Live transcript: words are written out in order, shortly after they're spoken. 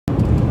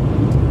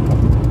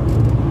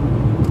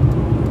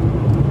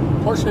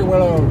pussy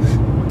willows.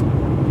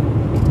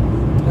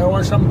 There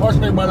were some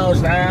pussy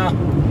willows there.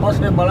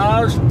 Pussy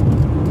willows.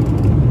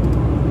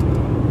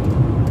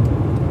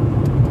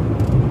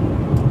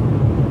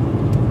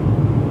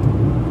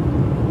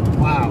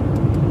 Wow.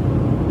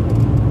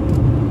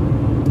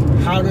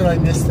 How did I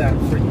miss that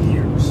for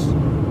years?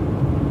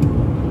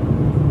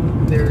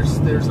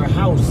 There's a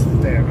house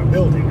there, a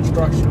building, a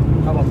structure.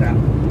 How about that?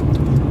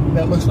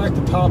 That looks like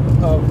the top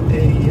of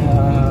a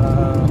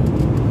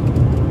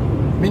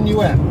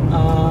minuet.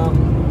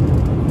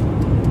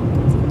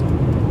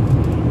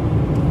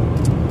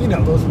 You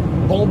know, those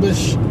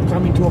bulbous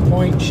coming to a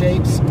point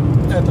shapes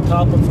at the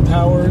top of the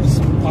towers,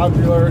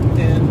 popular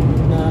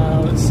in,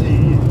 let's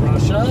see,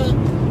 Russia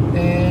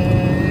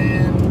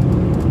and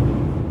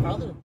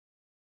other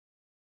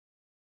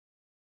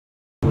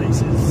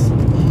places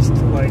east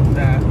like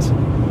that.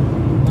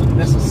 Not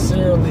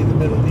necessarily the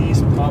Middle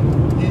East,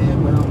 probably,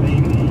 well,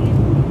 maybe.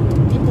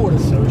 People would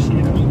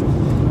associate. I mean,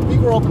 we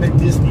grew up in a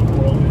Disney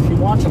World, and if you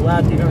watch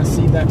Aladdin, you're going to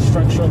see that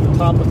structure at the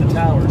top of the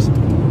towers.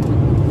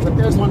 But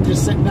there's one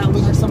just sitting down. It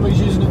looks like somebody's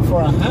using it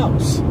for a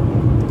house.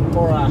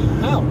 For a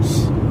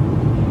house.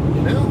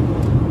 You know?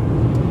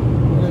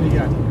 What have you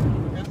got here?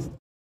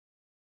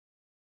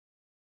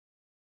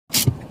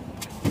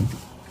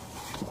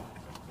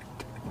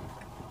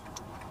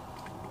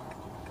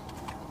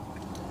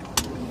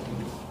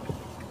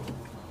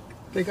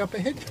 Pick up a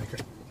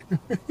hitchhiker.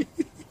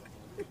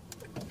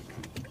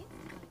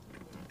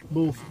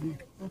 Both of you.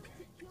 Okay.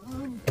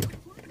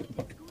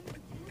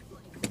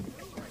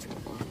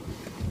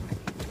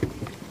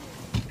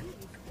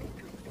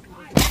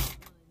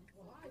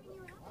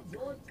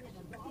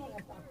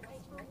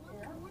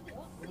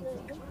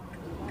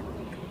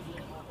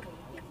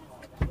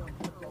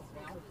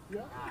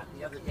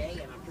 The other day,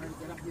 and I'm trying to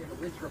get up here to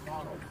Winthrop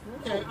Auto.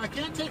 Okay, I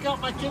can't take out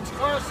my kid's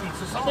car seat,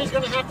 so somebody's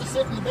going to have to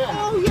sit in the bed.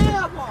 Oh,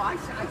 yeah, well, I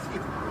see. I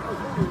was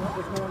wondering what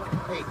was going on.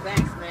 Hey,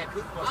 thanks, man.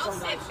 People are I'll so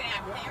sit nice.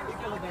 back there.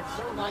 People have been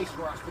so nice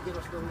for us to give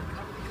us the...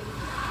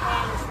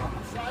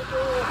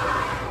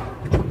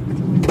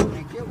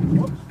 Thank you.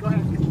 Whoops, go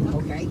ahead.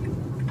 Okay.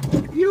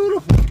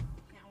 Beautiful.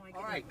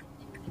 All right.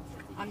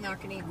 I'm not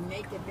going to even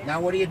make it there. Now,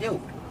 what do you do?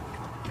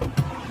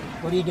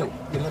 What do? You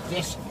lift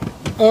this?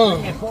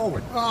 Bring it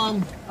forward.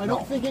 I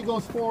don't think it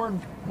goes forward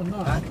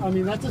enough. Huh? I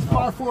mean, that's as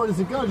far forward as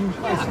it goes. You can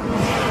squeeze it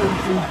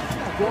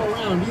and go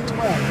around either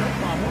way.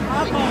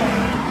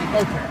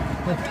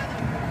 Okay.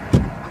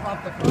 How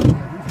about the front here?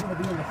 Who's going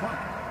to be in the front?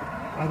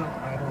 I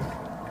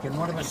don't. Can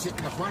one of us sit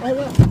in the front? I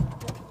will.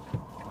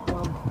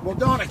 Well,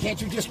 Donna,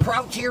 can't you just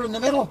crouch here in the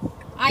middle?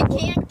 I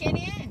can't get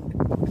in.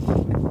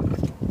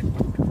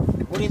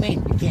 What do you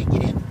mean? You can't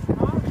get in?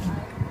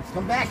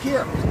 Come back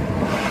here.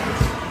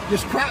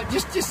 Just crouch.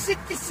 Just sit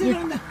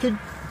on the...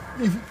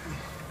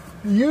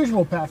 The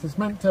usual path is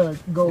meant to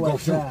go like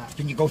through. that.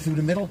 Can you go through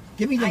the middle?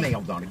 Give me the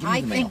mail, Donna. Give me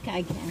the mail. I think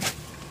I can.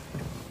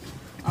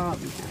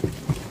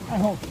 I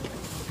hope.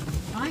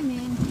 I'm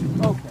in.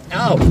 Okay.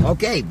 Oh,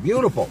 okay.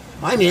 Beautiful.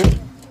 I'm in.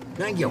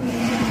 Thank you.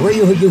 Where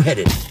are you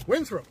headed?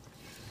 Winthrop.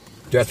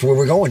 That's where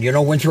we're going. You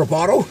know Winthrop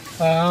Auto?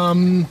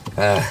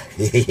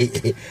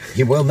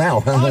 You will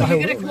now. Oh, you're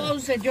going to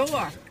close the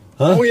door.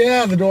 Huh? Oh,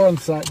 yeah, the door on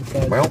the side.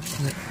 Well,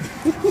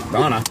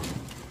 Donna.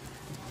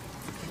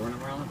 Turn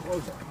around and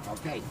close it.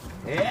 Okay.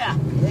 Yeah.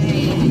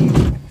 Hey.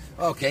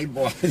 Okay,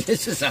 boy.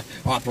 This is an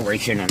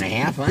operation and a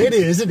half, huh? It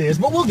is.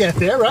 But we'll get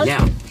there, right?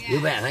 Yeah.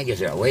 You bet. Thank you,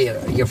 sir.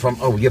 Where you're from?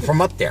 Oh, you're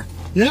from up there.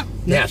 Yeah.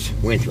 Yes,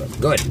 Winthrop.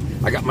 Good.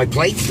 I got my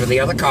plates for the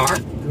other car.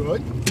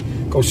 Good.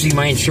 Go see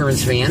my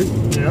insurance van.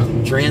 Yeah.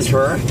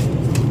 Transfer.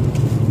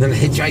 Then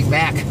hitchhike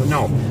back.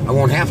 No, I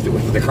won't have to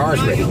if the car's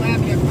No, ready. you'll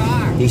have your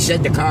car. He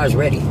said the car's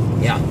ready.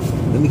 Yeah.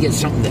 Let me get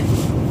something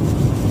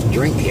to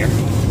drink here.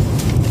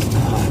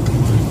 Come on.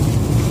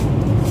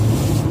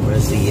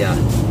 Where's the,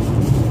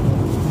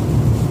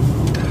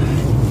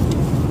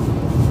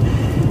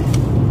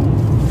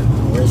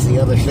 where's the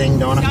other thing,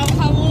 Donna? So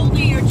how old are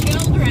your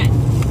children?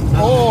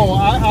 Oh,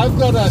 I've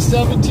got a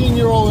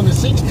 17-year-old and a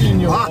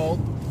 16-year-old.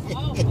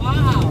 Oh,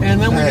 wow. And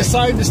then we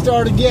decided to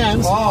start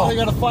again, so I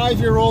got a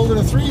 5-year-old and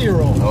a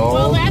 3-year-old. Oh,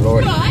 Well, that's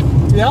Lord.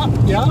 good. Yeah.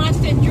 You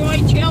must enjoy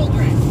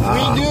children.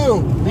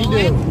 We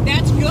do.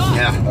 That's good.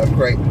 Yeah, that's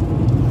great.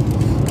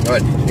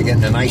 Good. You're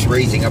getting a nice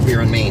raising up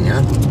here in Maine,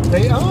 huh?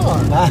 They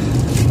are.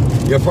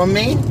 You're from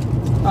Maine?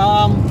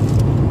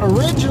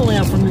 Originally,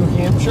 I'm from New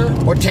Hampshire.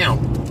 What town?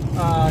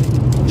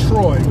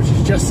 Troy, which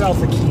is just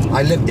south of Keene.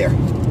 I lived there.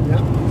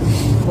 Yeah.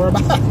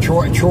 Whereabouts?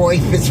 Troy,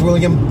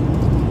 Fitzwilliam.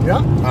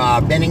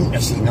 Yeah.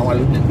 Bennington. I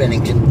lived in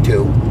Bennington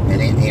too,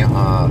 and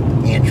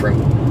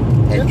Antrim,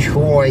 and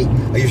Troy.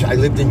 I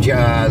lived in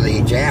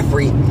the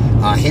Jaffrey,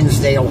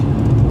 Hinsdale,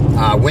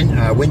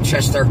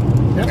 Winchester,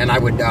 and I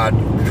would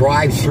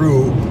drive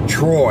through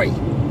Troy.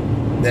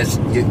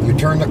 You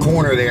turn the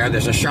corner there.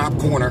 There's a sharp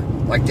corner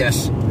like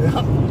this.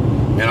 Yeah.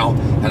 You know,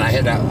 and I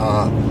had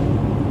a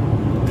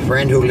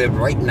friend who lived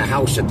right in the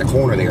house at the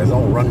corner there. It's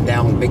all run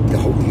down, big,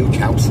 huge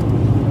house.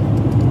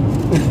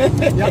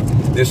 Yep.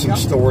 There's some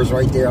stores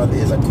right there.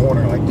 There's a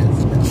corner like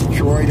this.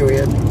 Troy to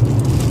it.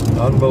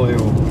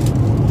 Unbelievable.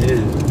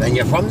 And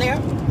you're from there?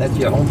 That's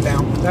your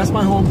hometown? That's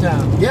my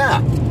hometown.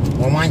 Yeah.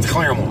 Well, mine's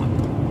Claremont.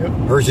 Yep.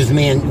 Hers is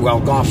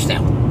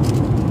Goffstown.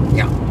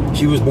 Yeah.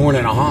 She was born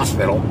in a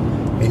hospital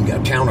in the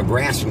town of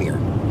Grassmere.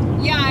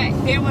 Yeah,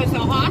 there was a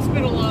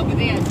hospital over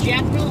there,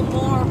 General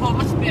Moore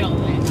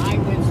Hospital, and I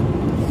was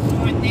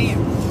born there.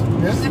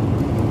 Yeah.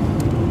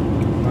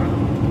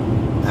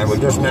 I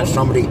just met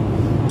somebody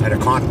at a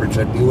conference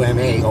at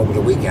UMA over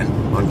the weekend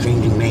on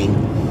Changing Maine.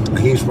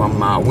 He's from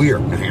Weir,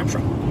 New Hampshire.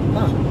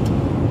 Huh.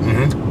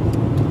 Mm-hmm.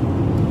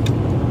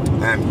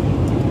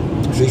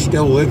 And she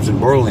still lives in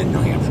Berlin, New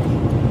Hampshire.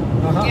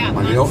 Uh-huh. Yeah,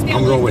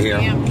 Comes over here,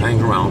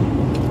 hangs around.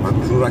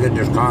 As soon as I get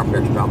this car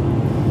fixed up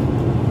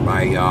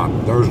by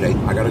Thursday,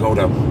 I got to go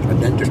to a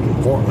dentist in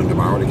Portland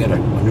tomorrow to get a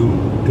new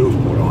tooth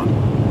put on.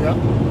 Yep.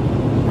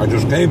 I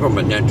just came from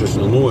a dentist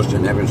in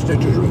Lewiston having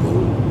stitches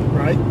removed.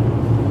 Right.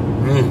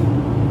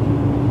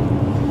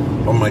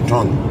 From my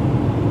tongue.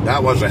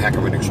 That was a heck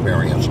of an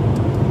experience.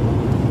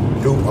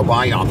 Do a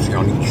biopsy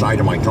on each side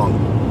of my tongue.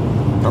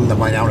 Come to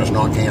find out it's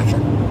not cancer.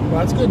 Well,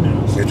 that's good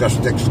news. It's just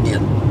thick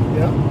skin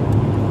Yeah.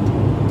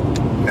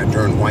 that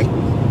turned white.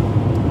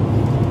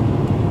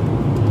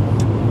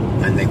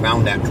 And they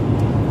found that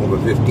over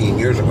 15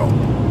 years ago.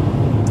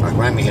 I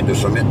finally had to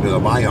submit to the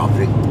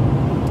biopsy.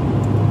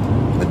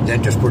 The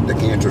dentist put the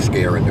cancer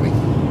scare into me.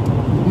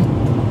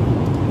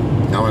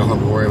 Now I don't have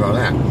to worry about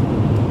that.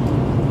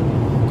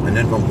 And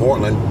then from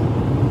Portland,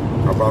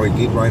 I'll probably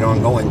keep right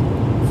on going.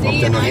 See, up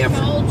to and New I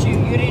Hampshire. told you,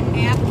 you didn't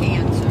have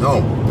cancer.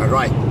 No, that's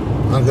right.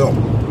 I'll go.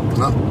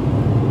 No.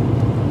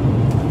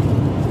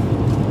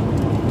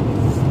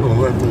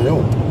 What to do?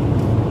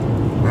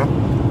 Huh?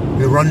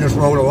 You run this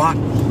road a lot?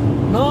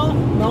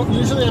 No,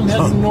 usually I'm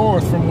heading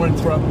north from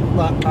Winthrop,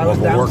 but I was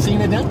For down work.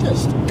 seeing a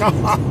dentist.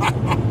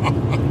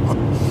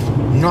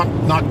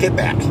 Not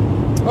kickbacks.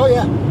 Oh,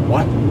 yeah.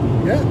 What?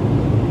 Yeah.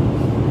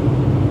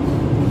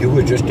 You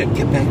were just at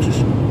kickbacks?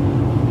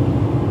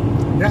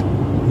 Yeah.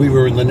 We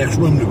were in the next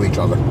room to each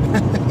other.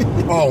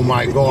 Oh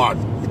my God.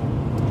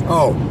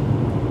 Oh.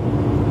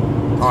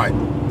 All right.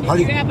 How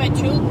Did do you have a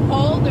tooth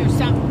pulled or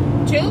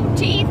something? Tooth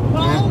teeth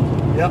pulled?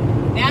 Yep.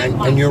 That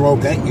and you're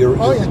okay? You're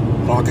Oh, yeah.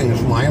 talking and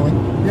smiling?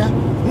 Yeah.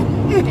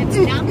 It's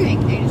nothing.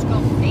 They just go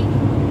pink,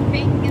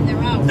 pink, and they're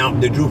out. Now,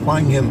 did you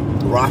find him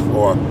gruff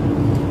or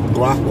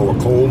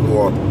cold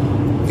or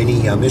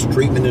any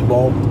mistreatment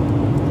involved?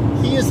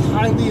 He is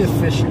highly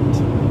efficient.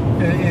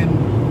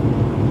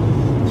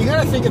 And you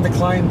got to think of the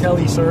clientele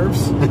he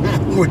serves.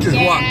 Which is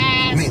Yes, what?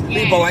 I mean,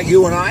 yes. people like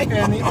you and I?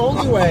 And the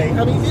only way,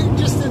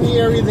 just in the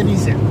area that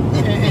he's in.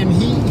 And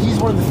he's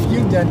one of the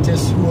few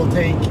dentists who will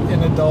take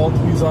an adult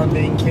who's on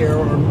main care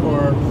or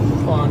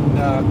on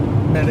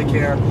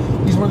Medicare.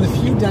 He's one of the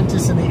few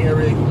dentists in the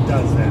area who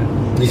does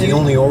that. He's the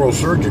only oral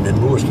surgeon in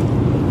Lewiston.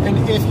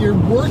 And if you're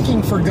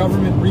working for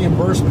government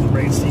reimbursement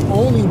rates, the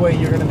only way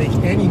you're going to make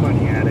any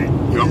money at it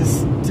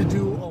is to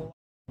do a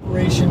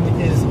operation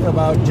is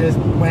about just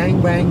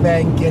bang, bang,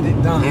 bang, get it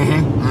done.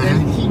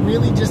 And he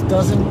really just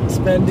doesn't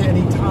spend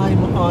any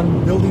time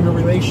on building a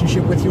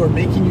relationship with you or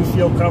making you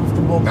feel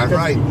comfortable. That's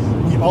right.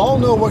 We all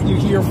know what you're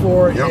here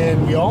for,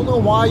 and we all know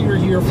why you're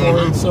here for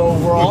it, so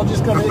we're all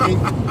just going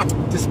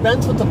to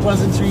dispense with the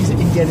pleasantries and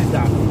get it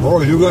done.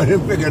 Oh, you got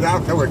him figured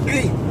out to a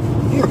T.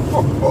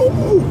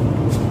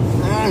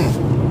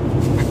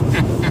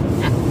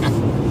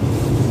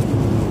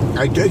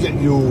 I take it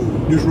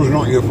this was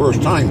not your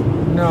first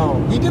time.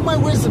 No. He did my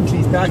wisdom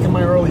teeth back in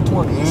my early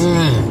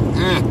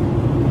 20s.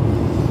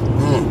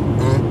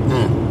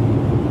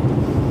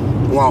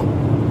 Well,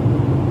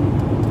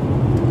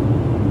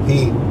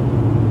 he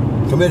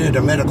committed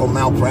a medical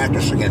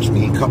malpractice against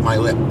me. He cut my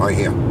lip right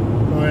here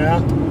Oh, yeah?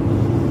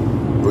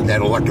 with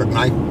that electric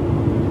knife,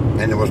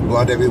 and there was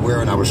blood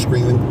everywhere, and I was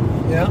screaming.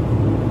 Yeah?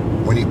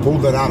 When he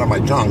pulled it out of my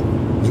tongue,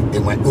 it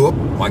went whoop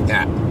like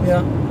that.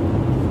 Yeah.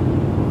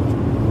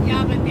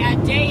 Yeah, but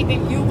that day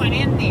that you went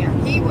in there,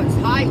 he was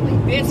highly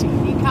busy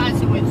because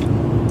there was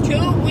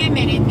 2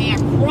 women in there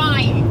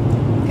crying.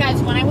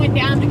 Because when I went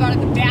down to go to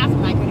the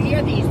bathroom, I could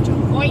hear these 2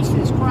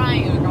 voices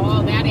crying. I go,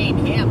 oh, that ain't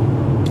him.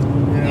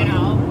 Yeah. You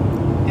know?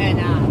 And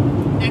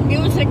the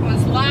music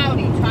was loud.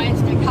 He tries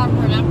to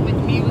cover it up with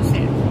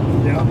music.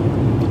 Yeah.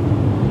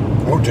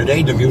 Oh,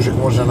 today the music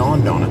wasn't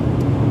on, Donna.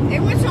 It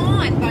was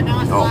on, but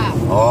not loud.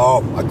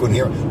 Oh, I couldn't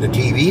hear it. The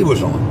TV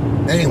was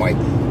on. Anyway,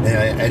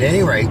 at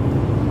any rate,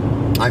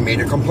 I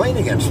made a complaint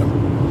against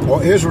him. Well,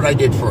 here's what I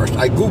did first.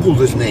 I Googled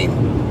his name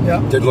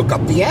to look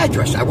up the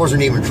address. I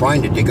wasn't even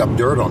trying to dig up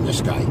dirt on this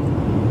guy.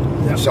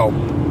 Yeah. So,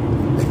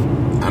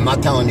 I'm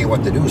not telling you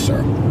what to do,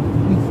 sir.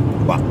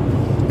 But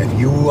if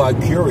you are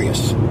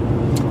curious,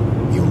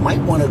 you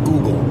might want to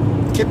Google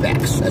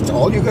kickbacks. That's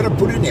all you're going to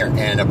put in there.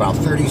 And about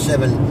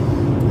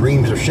 37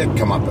 reams of shit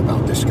come up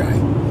about this guy.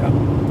 Yeah.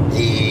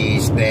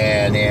 He's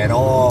been in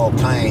all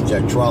kinds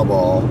of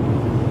trouble.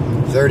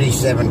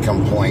 37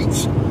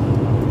 complaints.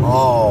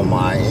 Oh,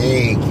 my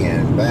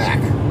aching back.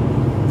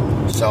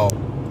 So,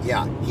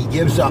 yeah, he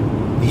gives up.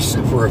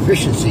 For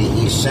efficiency,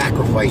 he's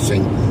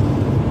sacrificing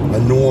a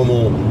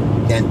normal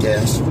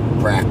dentist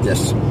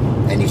practice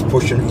and he's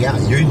pushing. Yeah,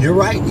 you're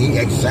right.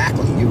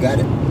 Exactly, you got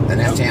it, and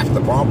that's half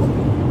the problem.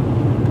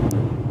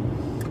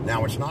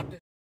 Now it's not.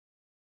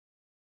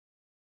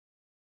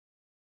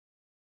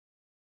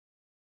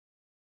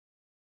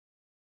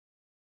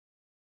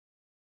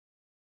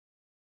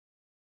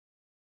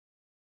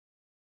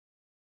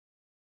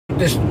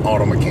 This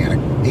auto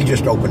mechanic, he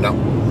just opened up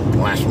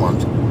last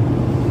month.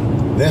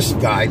 This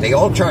guy, they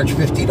all charge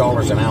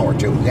 $50 an hour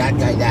too. That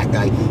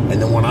guy,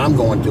 and the one I'm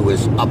going to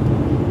is up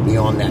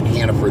beyond that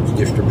Hannaford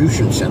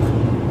Distribution Center.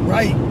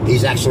 Right.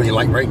 He's actually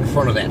like right in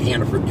front of that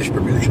Hannaford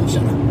Distribution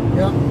Center.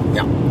 Yeah.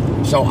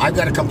 Yeah. So I've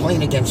got a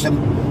complaint against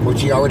him,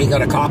 which he already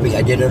got a copy.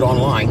 I did it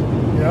online.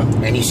 Yeah.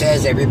 And he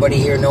says everybody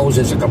here knows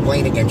there's a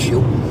complaint against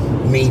you.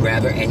 Me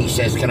rather, and he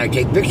says, can I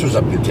take pictures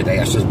of you today?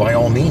 I says, by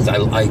all means,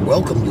 I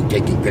welcome you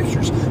taking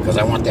pictures, because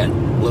I want that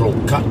little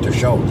cut to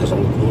show. There's a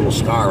little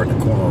scar in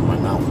the corner of my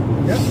mouth.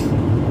 Yeah.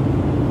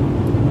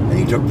 And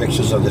he took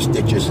pictures of the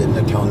stitches in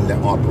the tongue, the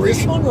operation.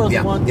 This one or the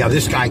one? Yeah,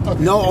 this guy. Okay.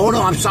 No, oh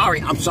no, I'm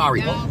sorry. I'm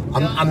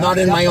not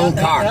in my own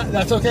car.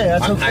 That's okay.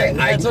 That's okay.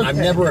 That's okay. I'm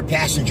never a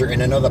passenger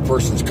in another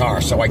person's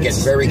car, so I get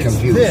very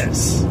confused.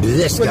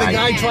 This But guy. the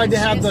guy tried to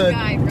have this the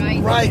guy,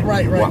 right?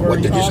 Right.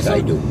 What did this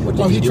guy do? What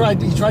did he do?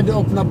 He tried to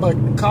open up a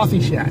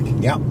coffee shack.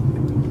 Yeah.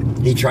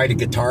 He tried a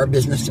guitar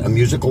business, a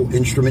musical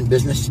instrument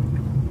business.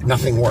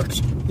 Nothing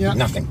works. Yeah.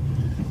 Nothing.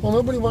 Well,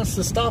 nobody wants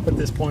to stop at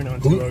this point on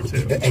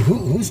 202.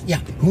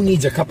 Who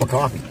needs a cup of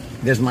coffee?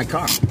 There's my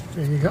car.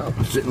 There you go.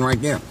 Sitting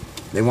right there.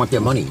 They want their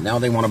money. Now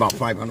they want about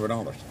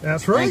 $500.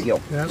 That's right. Thank you.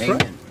 That's Amen.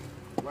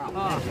 right.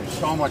 Wow, thank you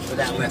so much for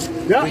that list.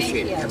 Yeah.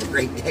 Appreciate it. Have a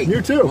great day.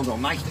 You too. Well,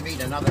 nice to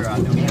meet another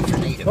New Hampshire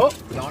native. Oh,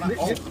 Donna?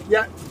 Oh.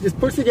 yeah. Just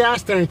push the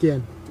gas tank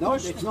in. No,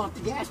 it's not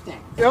the gas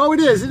tank. Oh, it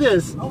is. It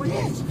is. Oh, it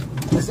is.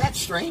 Is that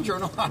strange or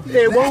not?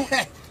 It won't.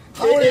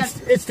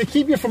 It's to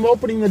keep you from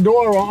opening the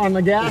door on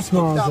the gas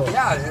nozzle.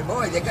 Yeah,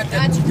 boy, they got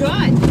that. That's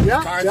good.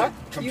 Yeah. Cars Yeah. are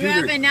computer You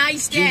have a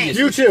nice day. genius.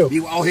 You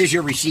too. Oh, here's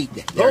your receipt.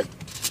 There, Oh.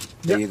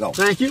 there Yeah. you go.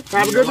 Thank you.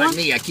 Have a You're good like one.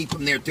 me, I keep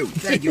them there too.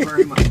 Thank you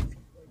very much.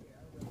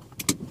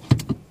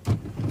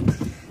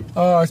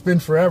 Oh, it's been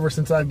forever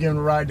since I've given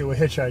a ride to a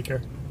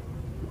hitchhiker.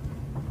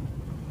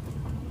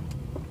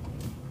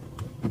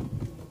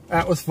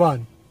 That was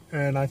fun,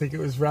 and I think it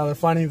was rather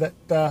funny that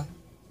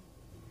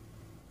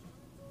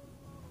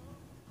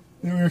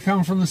we were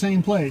coming from the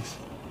same place.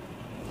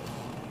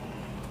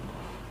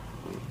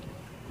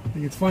 I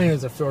think it's funny,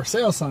 there's a for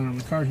sale sign on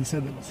the car. He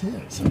said that was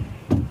his.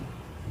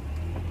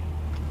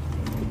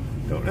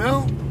 Don't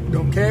know,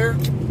 don't care.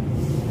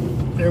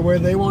 They're where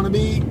they want to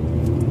be,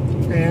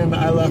 and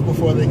I left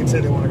before they could say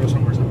they want to go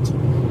somewhere else.